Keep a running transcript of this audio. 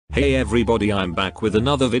Hey everybody, I'm back with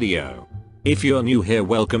another video. If you're new here,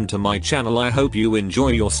 welcome to my channel. I hope you enjoy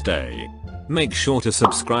your stay. Make sure to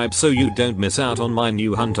subscribe so you don't miss out on my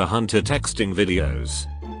new Hunter x Hunter texting videos.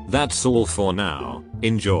 That's all for now.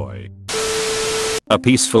 Enjoy. A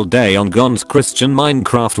peaceful day on Gon's Christian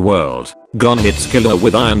Minecraft world. Gon hits Killua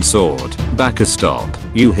with iron sword. Baka, stop.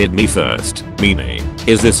 You hit me first. Meanie.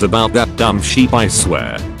 Is this about that dumb sheep? I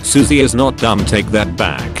swear. Susie is not dumb, take that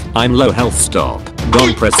back. I'm low health, stop.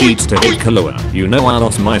 Gon proceeds to hit Killua. You know I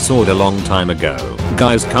lost my sword a long time ago.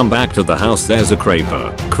 Guys, come back to the house, there's a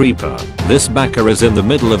creeper. This Baka is in the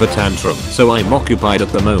middle of a tantrum, so I'm occupied at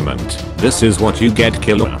the moment. This is what you get,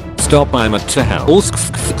 Killua. Stop, I'm at to hell.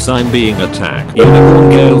 I'm being attacked. Unicorn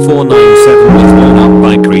Gale 497 was blown up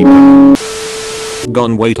by creeper.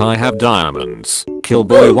 Gon, wait, I have diamonds.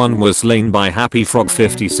 Killboy 1 was slain by Happy Frog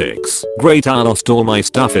 56. Great, I lost all my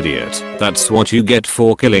stuff, idiot. That's what you get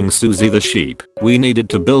for killing Susie the sheep. We needed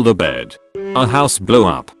to build a bed. Our house blew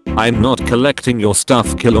up. I'm not collecting your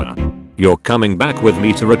stuff, Killua. You're coming back with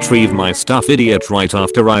me to retrieve my stuff, idiot, right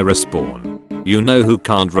after I respawn. You know who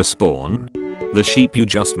can't respawn? The sheep you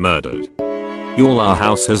just murdered. Our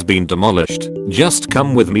house has been demolished. Just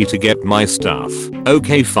come with me to get my stuff.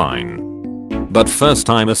 Okay, fine. But first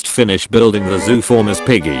I must finish building the zoo for Miss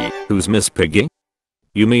Piggy. Who's Miss Piggy?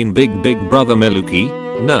 You mean Big Brother Meluki?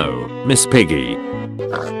 No, Miss Piggy.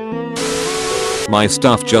 My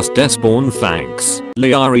stuff just despawned, thanks.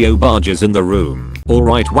 Liario barges in the room.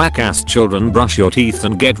 Alright, whack-ass children, brush your teeth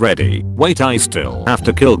and get ready. Wait, I still have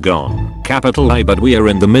to kill Gon. Capital I, but we are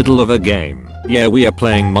in the middle of a game. Yeah, we are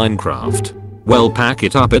playing Minecraft. Well, pack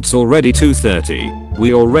it up, it's already 2:30.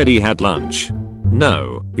 We already had lunch.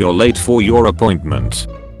 No, you're late for your appointment.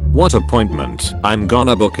 What appointment? I'm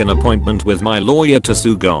gonna book an appointment with my lawyer to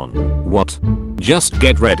sue Gon. What? Just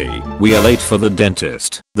get ready. We are late for the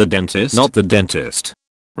dentist. The dentist? Not the dentist.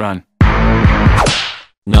 Run.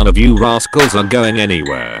 None of you rascals are going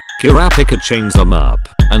anywhere. Kurapika chains them up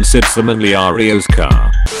and sits them in Liario's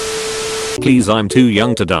car. Please, I'm too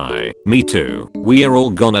young to die. Me too. We are all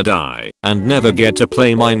gonna die and never get to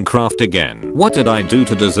play Minecraft again. What did I do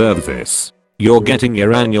to deserve this? You're getting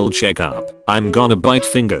your annual checkup. I'm gonna bite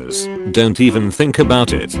fingers. Don't even think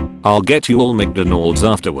about it. I'll get you all McDonald's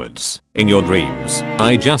afterwards. In your dreams.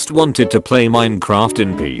 I just wanted to play Minecraft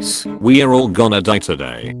in peace. We are all gonna die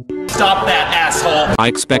today. Stop that, asshole! I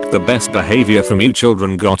expect the best behavior from you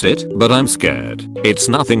children, got it? But I'm scared. It's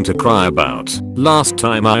nothing to cry about. Last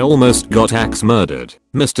time I almost got axe murdered.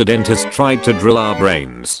 Mr. Dentist tried to drill our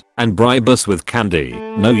brains and bribe us with candy.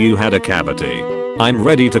 No, you had a cavity. I'm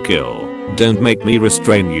ready to kill. Don't make me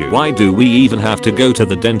restrain you. Why do we even have to go to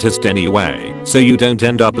the dentist anyway? So you don't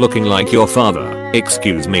end up looking like your father.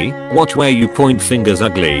 Excuse me? Watch where you point fingers,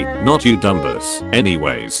 ugly. Not you, dumbers.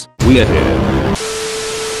 Anyways, we are here.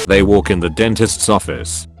 They walk in the dentist's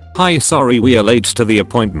office. Hi, sorry we are late to the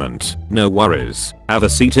appointment. No worries. Have a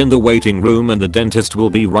seat in the waiting room and the dentist will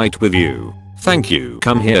be right with you. Thank you.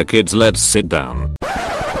 Come here, kids, let's sit down.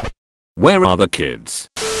 Where are the kids?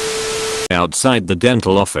 Outside the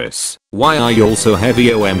dental office. Why are you all so heavy,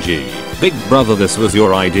 OMG? Big brother, this was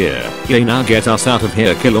your idea. Yeah, now get us out of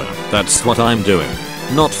here, Killua. That's what I'm doing.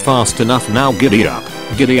 Not fast enough now, giddy up.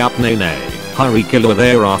 Giddy up, nay. Hurry, Killua,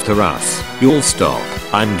 they're after us. You'll stop.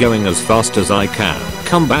 I'm going as fast as I can.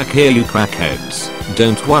 Come back here, you crackheads.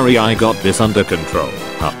 Don't worry, I got this under control.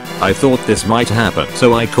 I thought this might happen,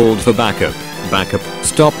 so I called for backup. Backup?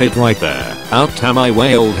 Stop it right there. Out my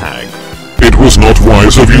way, old hag. It was not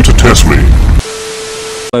wise of you to test me.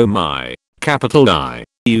 Oh my. Capital I.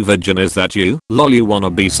 You virgin, is that you? Lol, you wanna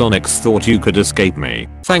be Sonic's, thought you could escape me.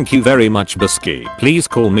 Thank you very much, Bisky. Please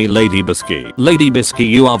call me Lady Bisky. Lady Bisky,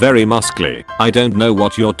 you are very muscly. I don't know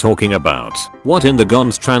what you're talking about. What in the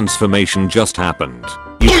Gon's transformation just happened?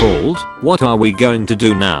 You called? What are we going to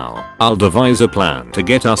do now? I'll devise a plan to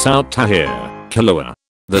get us out to here. Killua.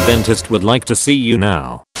 The dentist would like to see you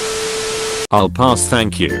now. I'll pass,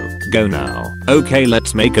 thank you. Go now. Okay,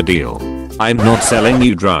 let's make a deal. I'm not selling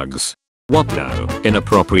you drugs. What? No.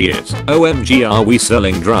 Inappropriate. OMG, are we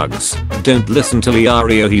selling drugs? Don't listen to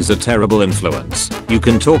Liario, he's a terrible influence. You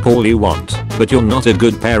can talk all you want, but you're not a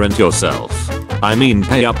good parent yourself. I mean,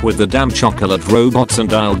 pay up with the damn chocolate robots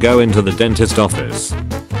and I'll go into the dentist office.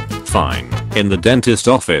 Fine. In the dentist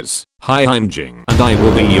office. Hi, I'm Ging, and I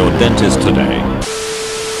will be your dentist today.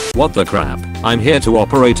 What the crap? I'm here to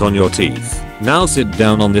operate on your teeth. Now sit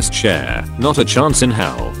down on this chair. Not a chance in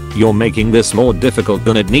hell. You're making this more difficult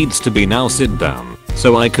than it needs to be. Now sit down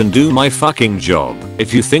so I can do my fucking job.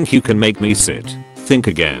 If you think you can make me sit, think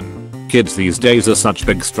again. Kids these days are such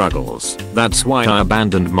big struggles. That's why I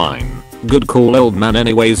abandoned mine. Good call, old man.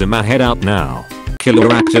 Anyways, I'm head out now. Killua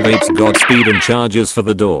activates Godspeed and charges for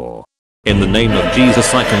the door. In the name of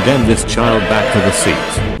Jesus, I condemn this child back to the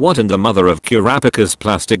seat. What in the mother of Kurapika's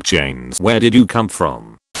plastic chains? Where did you come from?